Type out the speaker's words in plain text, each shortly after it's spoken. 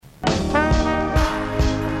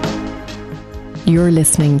You're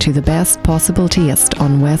listening to The Best Possible Taste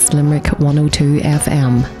on West Limerick 102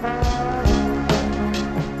 FM.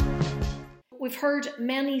 We've heard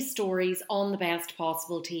many stories on The Best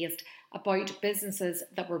Possible Taste about businesses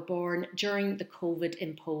that were born during the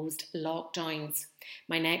COVID-imposed lockdowns.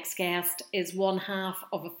 My next guest is one half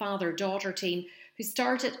of a father-daughter team who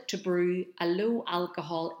started to brew a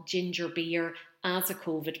low-alcohol ginger beer as a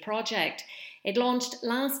COVID project. It launched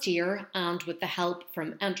last year, and with the help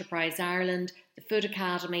from Enterprise Ireland, the Food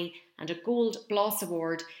Academy and a Gold Bloss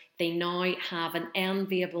Award, they now have an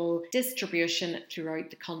enviable distribution throughout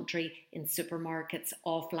the country in supermarkets,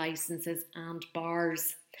 off licences and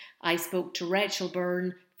bars. I spoke to Rachel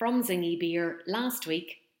Byrne from Zingy Beer last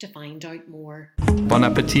week to find out more. Bon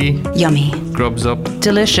appetit. Yummy. Grubs up.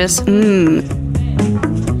 Delicious.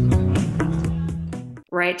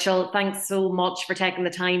 Rachel, thanks so much for taking the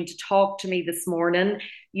time to talk to me this morning.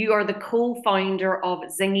 You are the co-founder of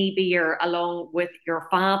Zingy Beer along with your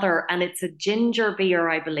father, and it's a ginger beer,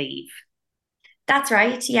 I believe. That's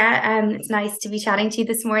right. Yeah. It's nice to be chatting to you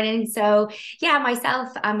this morning. So yeah, myself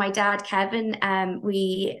and my dad, Kevin,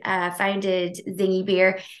 we founded Zingy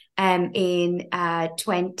Beer in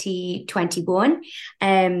 2021.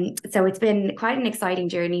 So it's been quite an exciting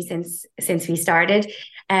journey since we started.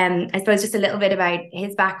 I suppose just a little bit about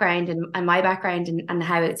his background and my background and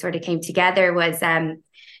how it sort of came together was, Dad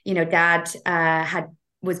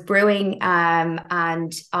was brewing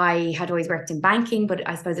and I had always worked in banking, but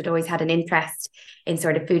I suppose I'd always had an interest in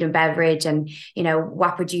sort of food and beverage and, you know,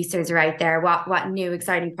 what producers are out there, what new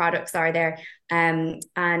exciting products are there. And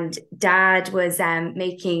Dad was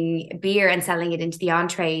making beer and selling it into the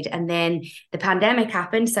on-trade, and then the pandemic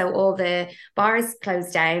happened, so all the bars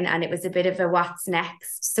closed down and it was a bit of a what's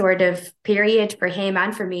next sort of period for him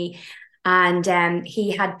and for me. And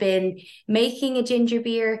he had been making a ginger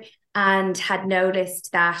beer and had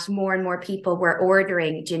noticed that more and more people were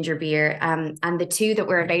ordering ginger beer. And the two that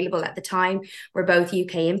were available at the time were both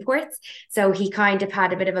UK imports. So he kind of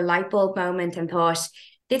had a bit of a light bulb moment and thought,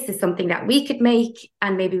 this is something that we could make,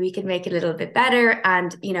 and maybe we could make it a little bit better.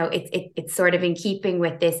 And, you know, it's sort of in keeping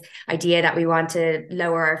with this idea that we want to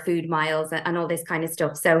lower our food miles and all this kind of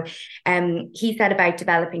stuff. So he set about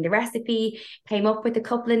developing the recipe, came up with a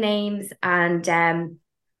couple of names, and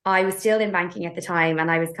I was still in banking at the time, and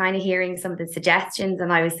I was kind of hearing some of the suggestions,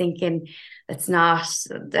 and I was thinking, it's not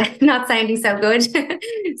sounding so good.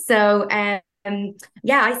 So I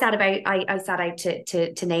set out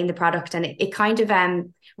to name the product, and it kind of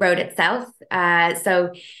wrote itself.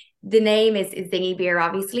 So the name is Zingy Beer,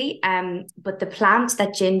 obviously, but the plant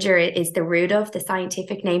that ginger is the root of, the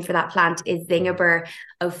scientific name for that plant is Zingiber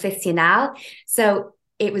officinale. So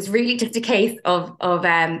it was really just a case of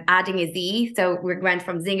adding a Z. So we went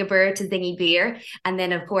from Zingiber to Zingy Beer. And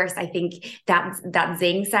then, of course, I think that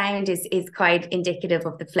zing sound is quite indicative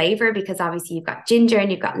of the flavour, because obviously you've got ginger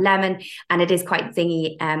and you've got lemon, and it is quite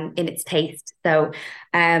zingy in its taste. So,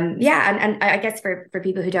 and I guess for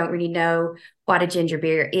people who don't really know what a ginger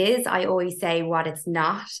beer is, I always say what it's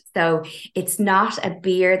not. So it's not a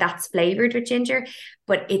beer that's flavoured with ginger,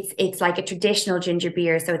 but it's like a traditional ginger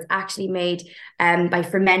beer. So it's actually made by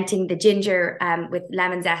fermenting the ginger with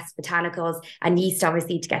lemon zest, botanicals, and yeast,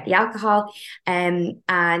 obviously, to get the alcohol. And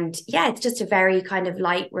yeah, it's just a very kind of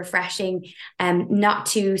light, refreshing, not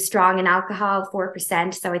too strong in alcohol,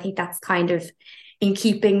 4%. So I think that's kind of in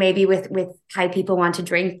keeping maybe with how people want to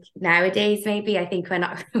drink nowadays. Maybe I think when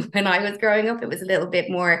I was growing up, it was a little bit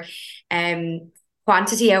more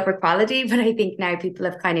quantity over quality, but I think now people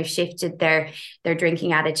have kind of shifted their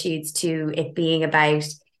drinking attitudes to it being about,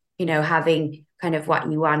 you know, having kind of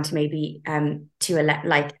what you want, maybe to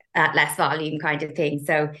like at less volume kind of thing.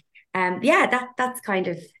 So that's kind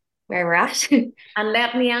of where we're at. And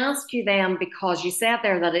let me ask you then, because you said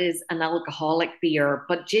there that is an alcoholic beer,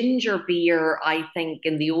 but ginger beer, I think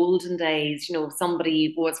in the olden days, you know, if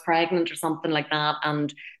somebody was pregnant or something like that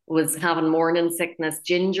and was having morning sickness,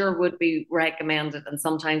 ginger would be recommended, and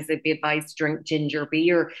sometimes they'd be advised to drink ginger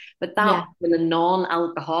beer, but that was a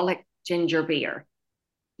non-alcoholic ginger beer.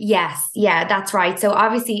 Yes, yeah, that's right. So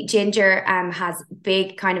obviously ginger has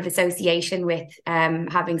big kind of association with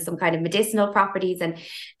having some kind of medicinal properties and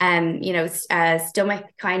stomach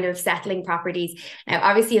kind of settling properties. Now,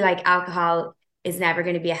 obviously, like alcohol is never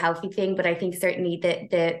going to be a healthy thing, but I think certainly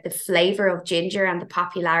the flavor of ginger and the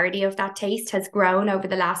popularity of that taste has grown over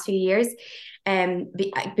the last few years.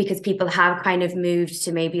 Because people have kind of moved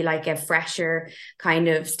to maybe like a fresher kind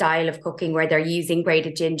of style of cooking where they're using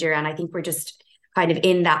grated ginger, and I think we're just kind of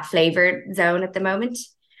in that flavor zone at the moment.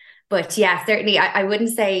 But yeah, certainly I wouldn't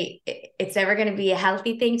say it's never going to be a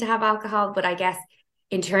healthy thing to have alcohol, but I guess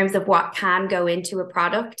in terms of what can go into a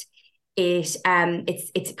product, it's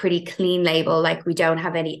a pretty clean label. Like we don't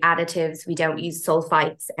have any additives, we don't use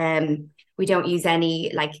sulfites, we don't use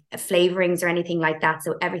any like flavorings or anything like that.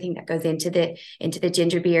 So everything that goes into the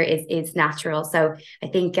ginger beer is natural. So I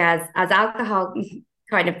think as alcohol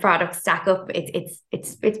kind of products stack up,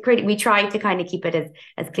 it's pretty. We try to kind of keep it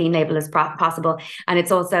as clean label as possible, and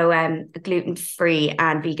it's also gluten free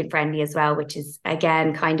and vegan friendly as well, which is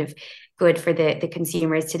again kind of good for the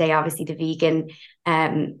consumers today. Obviously, the vegan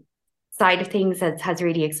side of things has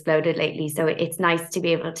really exploded lately, so it's nice to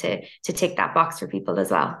be able to tick that box for people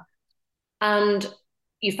as well. And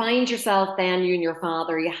you find yourself then, you and your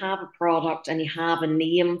father, you have a product and you have a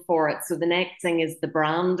name for it. So the next thing is the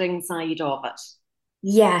branding side of it.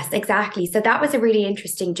 Yes, exactly. So that was a really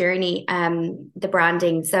interesting journey, the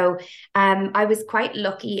branding. So I was quite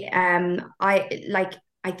lucky.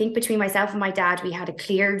 I think between myself and my dad, we had a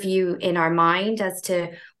clear view in our mind as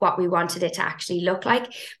to what we wanted it to actually look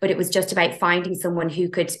like, but it was just about finding someone who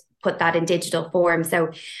could put that in digital form.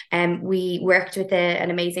 So we worked with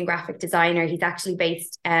an amazing graphic designer. He's actually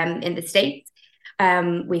based in the States.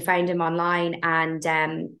 We found him online,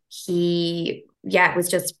 and he, yeah, it was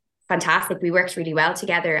just fantastic. We worked really well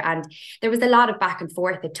together, and there was a lot of back and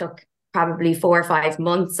forth. It took probably 4 or 5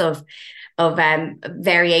 months of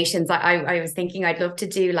variations. I was thinking I'd love to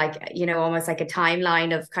do like, you know, almost like a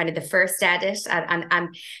timeline of kind of the first edit,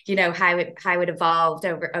 and you know how it evolved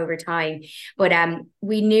over time. But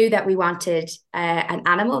we knew that we wanted an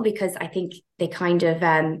animal, because I think they kind of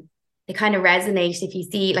resonate if you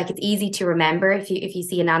see, like, it's easy to remember if you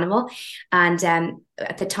see an animal. And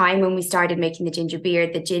at the time when we started making the ginger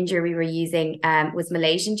beer, the ginger we were using was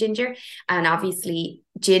Malaysian ginger, and obviously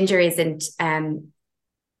ginger isn't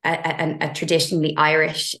a traditionally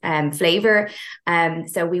Irish flavor.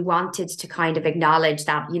 So we wanted to kind of acknowledge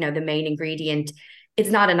that, you know, the main ingredient, it's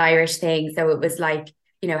not an Irish thing. So it was like,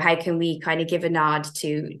 you know, how can we kind of give a nod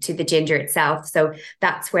to the ginger itself? So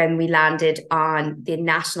that's when we landed on the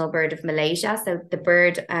national bird of Malaysia. So the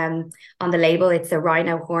bird on the label, it's a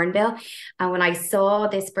rhino hornbill. And when I saw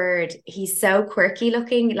this bird, he's so quirky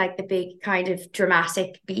looking, like the big kind of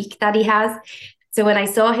dramatic beak that he has. So when I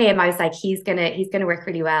saw him, I was like, he's gonna work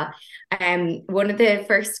really well. One of the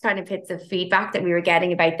first kind of bits of feedback that we were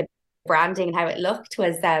getting about the branding and how it looked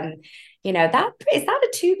was you know, that is that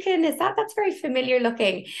a toucan? That's very familiar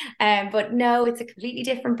looking? But no, it's a completely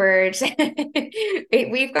different bird.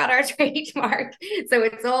 We've got our trademark, so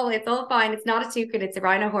it's all fine. It's not a toucan, it's a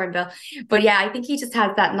rhino hornbill. But yeah, I think he just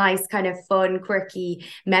has that nice kind of fun, quirky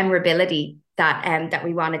memorability that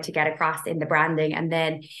we wanted to get across in the branding. And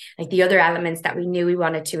then like the other elements that we knew we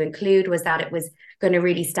wanted to include was that it was going to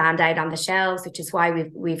really stand out on the shelves, which is why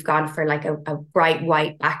we've gone for like a bright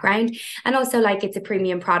white background. And also, like, it's a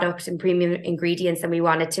premium product and premium ingredients, and we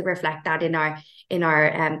wanted to reflect that in our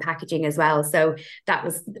packaging as well. So that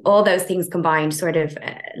was all those things combined sort of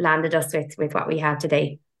landed us with what we have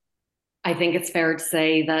today. I think it's fair to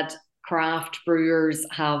say that craft brewers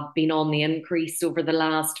have been on the increase over the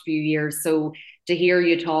last few years. So to hear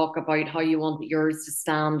you talk about how you want yours to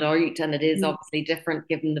stand out, and it is obviously different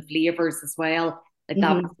given the flavors as well, like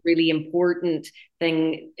that Mm-hmm. was a really important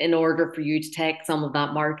thing in order for you to take some of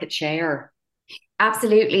that market share.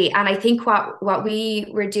 Absolutely. And I think what we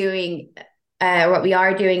were doing, what we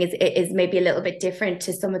are doing is maybe a little bit different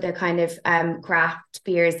to some of the kind of craft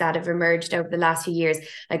beers that have emerged over the last few years.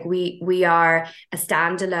 Like we are a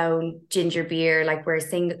standalone ginger beer, like we're a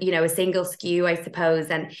single SKU, I suppose.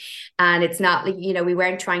 And it's not like, you know, we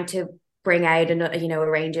weren't trying to bring out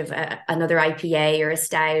a range of another IPA or a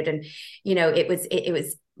stout. And, you know, it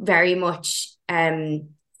was very much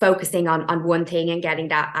focusing on one thing and getting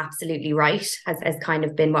that absolutely right has kind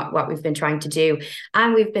of been what we've been trying to do.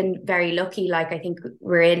 And we've been very lucky. Like, I think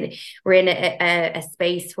we're in a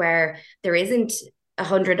space where there isn't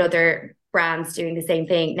 100 other brands doing the same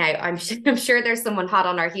thing. Now, I'm sure there's someone hot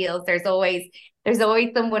on our heels. There's always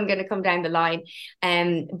someone going to come down the line.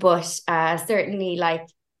 But certainly, like,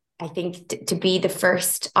 I think to be the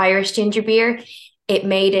first Irish ginger beer, it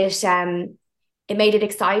made it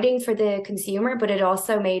exciting for the consumer, but it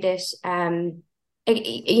also made it,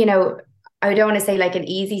 you know, I don't want to say like an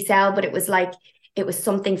easy sell, but it was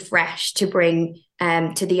something fresh to bring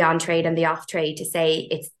to the on trade and the off trade, to say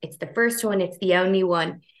it's the first one, it's the only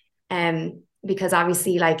one. Because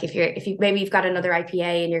obviously, like, if you maybe you've got another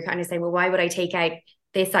IPA and you're kind of saying, well, why would I take out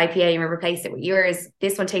this IPA and replace it with yours?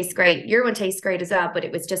 This one tastes great, your one tastes great as well. But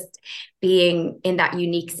it was just being in that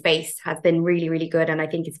unique space has been really, really good. And I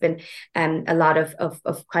think it's been a lot of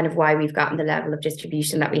kind of why we've gotten the level of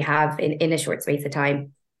distribution that we have in a short space of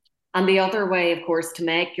time. And the other way, of course, to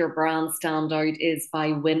make your brand stand out is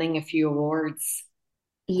by winning a few awards.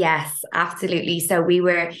 Yes, absolutely. So we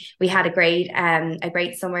had a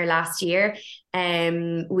great summer last year.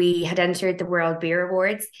 We had entered the World Beer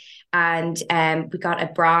Awards, and we got a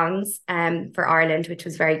bronze for Ireland, which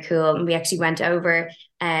was very cool. And we actually went over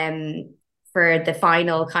for the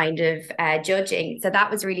final kind of judging. So that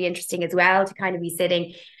was really interesting as well, to kind of be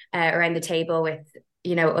sitting around the table with,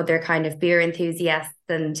 other kind of beer enthusiasts,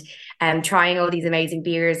 and trying all these amazing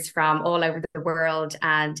beers from all over the world,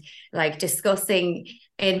 and like discussing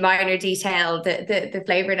in minor detail the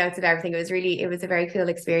flavor notes of everything. It was a very cool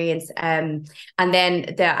experience. And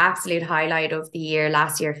then the absolute highlight of the year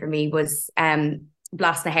last year for me was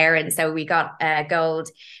Blas na Heron. So we got gold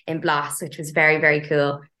in Blas, which was very, very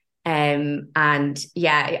cool. And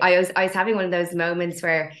yeah, I was having one of those moments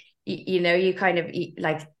where you kind of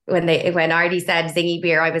like when Artie said zingy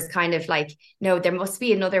beer, I was kind of like, no, there must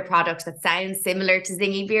be another product that sounds similar to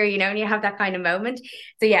zingy beer, and you have that kind of moment.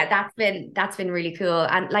 So yeah, that's been really cool.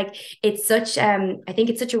 And like it's such I think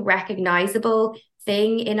it's such a recognizable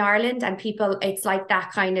thing in Ireland, and people, it's like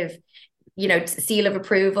that kind of seal of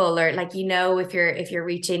approval, or like, if you're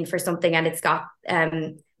reaching for something and it's got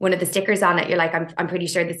one of the stickers on it, you're like, I'm pretty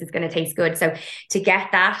sure this is going to taste good. So to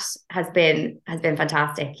get that has been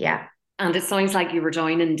fantastic. Yeah. And it sounds like you were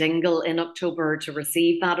joining Dingle in October to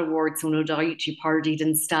receive that award, so no doubt you partied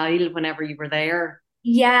in style whenever you were there.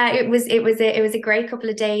 Yeah, it was a great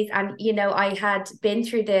couple of days, and I had been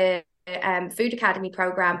through the Food Academy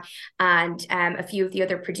program, and a few of the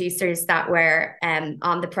other producers that were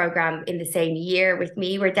on the program in the same year with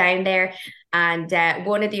me were down there. And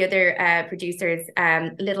one of the other producers,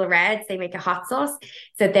 Little Reds, they make a hot sauce,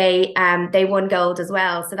 so they won gold as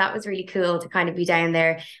well. So that was really cool to kind of be down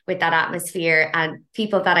there with that atmosphere, and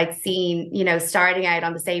people that I'd seen, starting out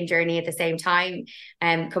on the same journey at the same time,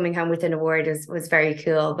 and coming home with an award was very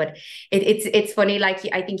cool. But it's funny, like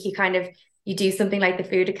I think you do something like the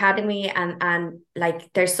Food Academy, and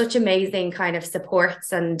like there's such amazing kind of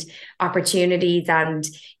supports and opportunities and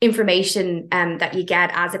information that you get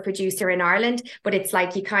as a producer in Ireland. But it's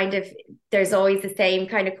like there's always the same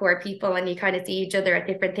kind of core people, and you kind of see each other at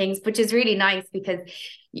different things, which is really nice, because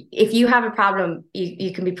if you have a problem,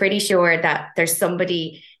 you can be pretty sure that there's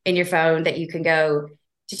somebody in your phone that you can go,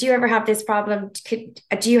 did you ever have this problem?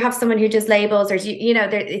 Do you have someone who does labels, or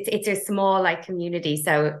it's a small like community.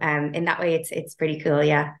 So in that way, it's pretty cool.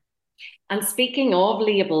 Yeah. And speaking of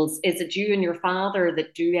labels, is it you and your father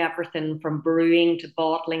that do everything from brewing to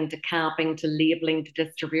bottling to capping to labeling to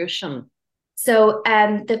distribution? So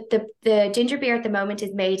the ginger beer at the moment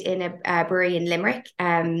is made in a brewery in Limerick,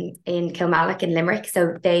 in Kilmallock in Limerick.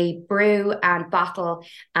 So they brew and bottle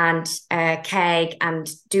and keg and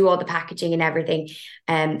do all the packaging and everything.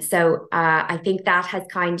 So I think that has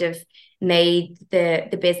kind of made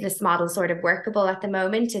the business model sort of workable at the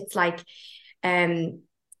moment. It's like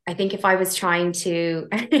I think if I was trying to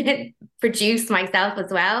produce myself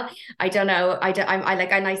as well, I don't know. I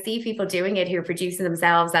like, and I see people doing it who are producing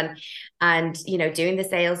themselves, and doing the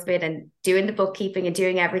sales bit and doing the bookkeeping and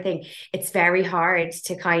doing everything. It's very hard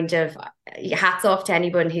to kind of, hats off to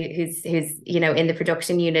anyone who's in the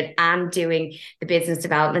production unit and doing the business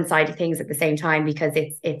development side of things at the same time, because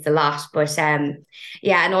it's a lot. But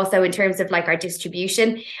yeah, and also in terms of like our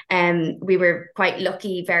distribution, we were quite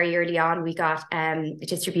lucky very early on. We got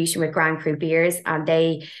distribution with Grand Cru Beers, and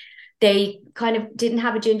they kind of didn't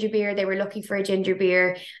have a ginger beer. They were looking for a ginger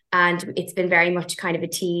beer, and it's been very much kind of a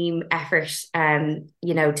team effort,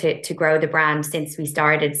 to grow the brand since we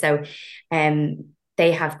started. So,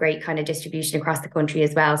 they have great kind of distribution across the country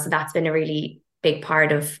as well. So that's been a really big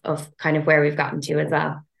part of kind of where we've gotten to as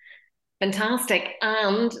well. Fantastic.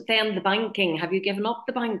 And then the banking. Have you given up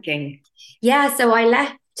the banking? Yeah, so I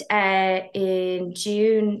left in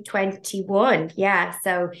June 21. Yeah.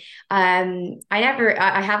 So I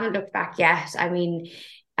haven't looked back yet. I mean,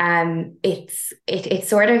 it's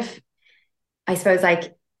sort of, I suppose,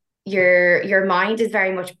 like your mind is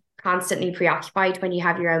very much constantly preoccupied when you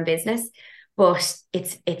have your own business, but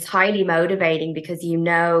it's highly motivating, because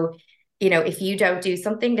if you don't do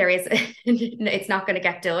something, there is it's not going to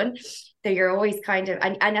get done. So you're always kind of,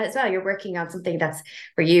 and as well, you're working on something that's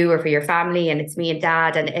for you or for your family, and it's me and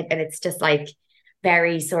dad, and it's just like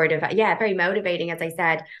very sort of, yeah, very motivating, as I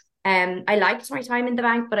said. I liked my time in the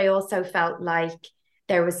bank, but I also felt like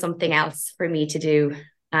there was something else for me to do.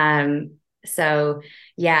 So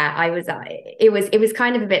yeah, it was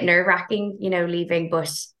kind of a bit nerve-wracking, leaving,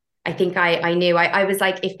 but I think I knew, I was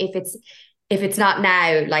like, if it's not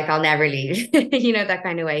now, like I'll never leave, that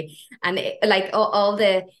kind of way. And like all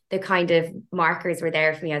the kind of markers were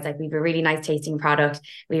there for me. I was like, we have a really nice tasting product.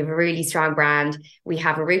 We have a really strong brand. We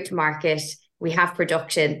have a route to market. We have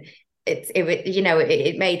production.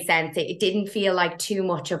 it made sense. It didn't feel like too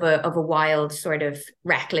much of a wild sort of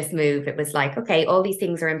reckless move. It was like, okay, all these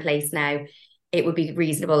things are in place now. It would be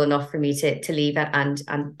reasonable enough for me to leave it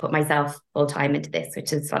and put myself full time into this,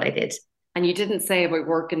 which is what I did. And you didn't say about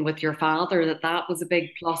working with your father that that was a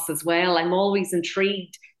big plus as well. I'm always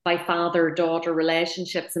intrigued by father-daughter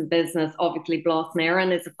relationships in business. Obviously, Bloss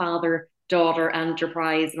Nairn is a father-daughter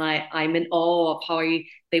enterprise, and I'm in awe of how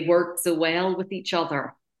they work so well with each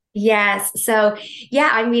other. Yes. So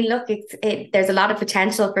yeah, I mean, look, there's a lot of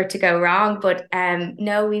potential for it to go wrong, but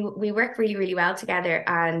no, we work really, really well together.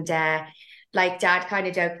 And like Dad kind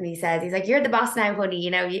of jokingly says, he's like, "You're the boss now, honey.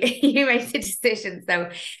 You know, you make the decision." So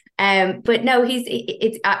but no,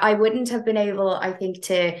 I wouldn't have been able, I think,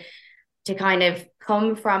 to kind of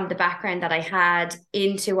come from the background that I had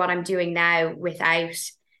into what I'm doing now without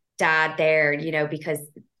Dad there, because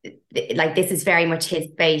like this is very much his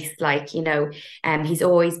base, like, he's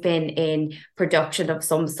always been in production of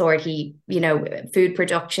some sort. Food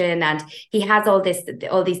production, and he has all these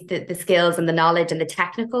the skills and the knowledge and the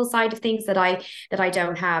technical side of things that I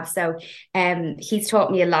don't have. So he's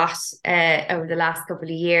taught me a lot over the last couple of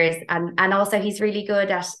years, and also he's really good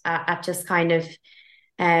at just kind of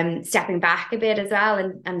stepping back a bit as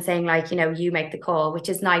well, and saying, like, you make the call, which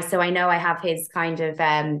is nice. So I know I have his kind of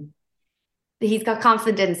he's got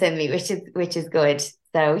confidence in me, which is good.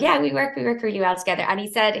 So yeah, we work really well together. And he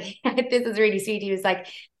said, this is really sweet. He was like,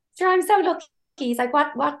 "Sure, I'm so lucky." He's like,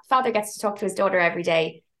 what father gets to talk to his daughter every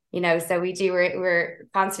day? So we do. We're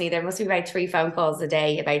constantly, there must be about 3 phone calls a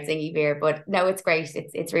day about Zingy Beer. But no, it's great.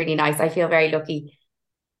 It's really nice. I feel very lucky.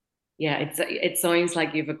 Yeah, it sounds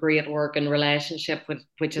like you've a great working relationship,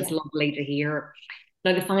 which is Yeah. lovely to hear.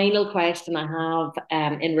 Now, the final question I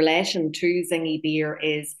have in relation to Zingy Beer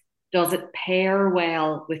is, does it pair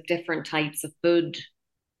well with different types of food?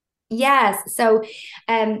 Yes. So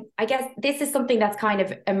I guess this is something that's kind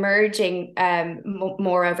of emerging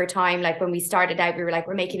more over time. Like when we started out, we were like,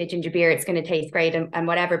 we're making a ginger beer, it's going to taste great and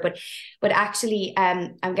whatever. But actually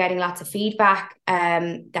I'm getting lots of feedback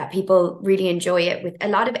that people really enjoy it with a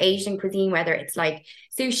lot of Asian cuisine, whether it's like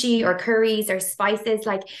sushi or curries or spices.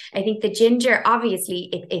 Like I think the ginger, obviously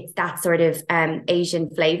it's that sort of Asian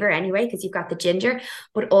flavor anyway, because you've got the ginger,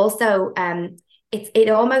 but also it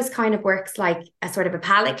almost kind of works like a sort of a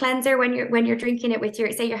palate cleanser when you're drinking it with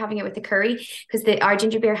say you're having it with the curry, because our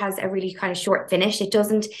ginger beer has a really kind of short finish. It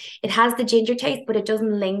has the ginger taste, but it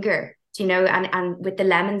doesn't linger, and with the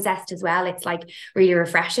lemon zest as well, it's like really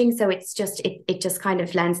refreshing. So it's just it just kind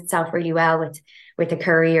of lends itself really well with a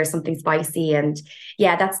curry or something spicy. And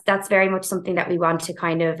yeah, that's very much something that we want to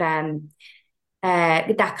kind of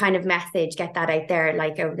that kind of message, get that out there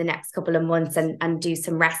like over the next couple of months, and do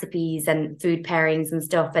some recipes and food pairings and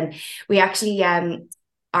stuff. And we actually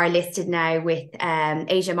are listed now with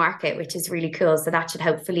Asia Market, which is really cool. So that should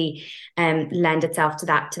hopefully lend itself to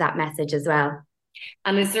that message as well.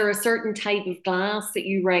 And is there a certain type of glass that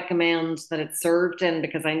you recommend that it's served in?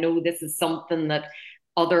 Because I know this is something that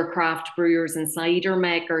other craft brewers and cider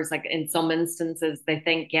makers, like in some instances, they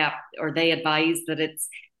think, yeah, or they advise that it's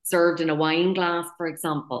served in a wine glass, for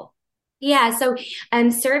example. Yeah, so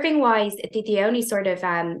serving wise, the only sort of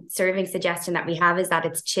serving suggestion that we have is that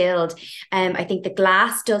it's chilled. I think the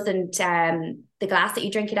glass that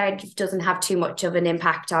you drink it out doesn't have too much of an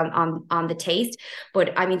impact on the taste.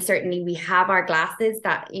 But I mean, certainly we have our glasses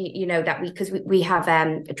that that because we have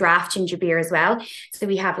a draft ginger beer as well. So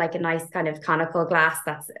we have like a nice kind of conical glass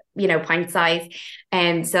that's pint size.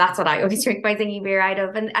 And so that's what I always drink my Zingy beer out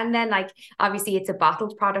of. And then, like, obviously it's a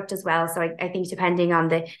bottled product as well. So I think depending on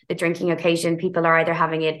the drinking occasion, people are either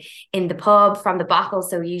having it in the pub from the bottle.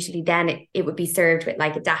 So usually then it would be served with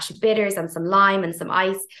like a dash of bitters and some lime and some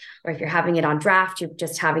ice. Or if you're having it on draft, you're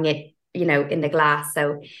just having it, in the glass.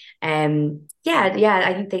 So yeah,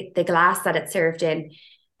 I think the glass that it's served in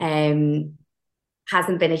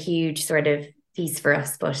hasn't been a huge sort of piece for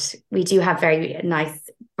us, but we do have very nice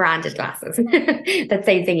branded glasses that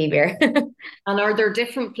say Zingy beer. And are there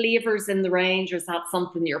different flavors in the range, or is that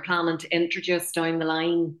something you're planning to introduce down the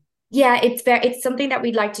line? Yeah, it's something that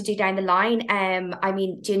we'd like to do down the line. I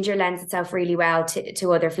mean, ginger lends itself really well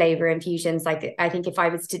to other flavor infusions. Like I think if I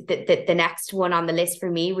was to the next one on the list for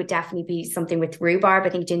me would definitely be something with rhubarb. I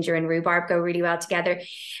think ginger and rhubarb go really well together.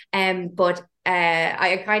 But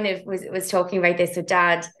I kind of was talking about this with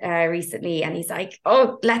Dad recently, and he's like,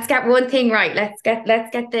 "Oh, let's get one thing right. Let's get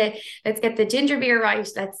the ginger beer right.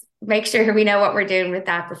 make sure we know what we're doing with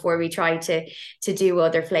that before we try to do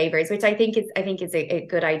other flavors, which I think is a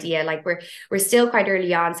good idea. Like we're still quite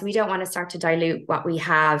early on, so we don't want to start to dilute what we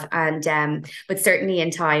have. And but certainly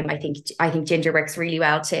in time, I think ginger works really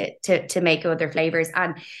well to make other flavors.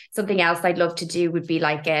 And something else I'd love to do would be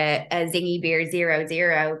like a zingy beer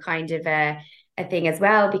 0.0 kind of a thing as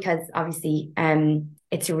well, because obviously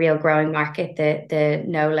it's a real growing market, the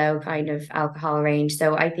no low kind of alcohol range.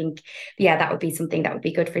 So I think, yeah, that would be something that would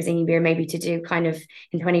be good for Zingy Beer maybe to do kind of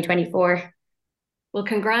in 2024. Well,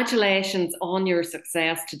 congratulations on your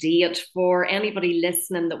success to date. For anybody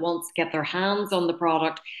listening that wants to get their hands on the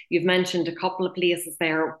product, you've mentioned a couple of places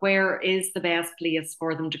there. Where is the best place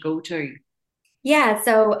for them to go to? Yeah,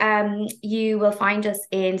 so you will find us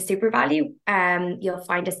in Super Value. You'll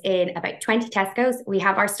find us in about 20 Tesco's. We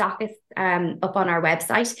have our stockists up on our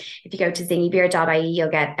website. If you go to zingybeer.ie, you'll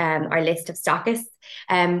get our list of stockists.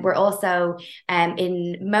 We're also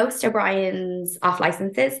in most O'Brien's off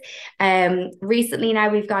licenses. Recently now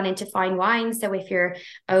we've gone into fine wine. So if you're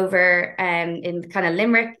over in kind of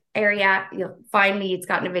Limerick area, finally it's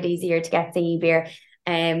gotten a bit easier to get Zingy Beer.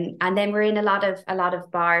 And then we're in a lot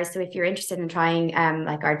of bars. So if you're interested in trying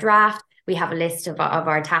like our draft, we have a list of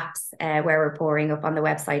our taps where we're pouring up on the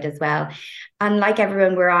website as well. And like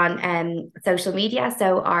everyone, we're on social media.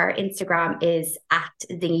 So our Instagram is at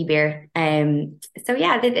Zingy Beer. So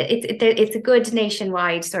yeah, it's a good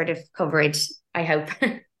nationwide sort of coverage, I hope.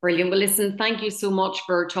 Brilliant. Well, listen, thank you so much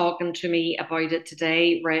for talking to me about it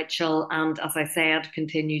today, Rachel. And as I said,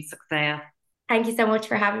 continued success. Thank you so much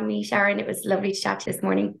for having me, Sharon. It was lovely to chat to you this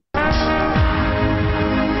morning.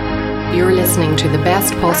 You're listening to The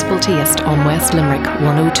Best Possible Taste on West Limerick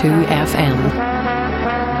 102 FM.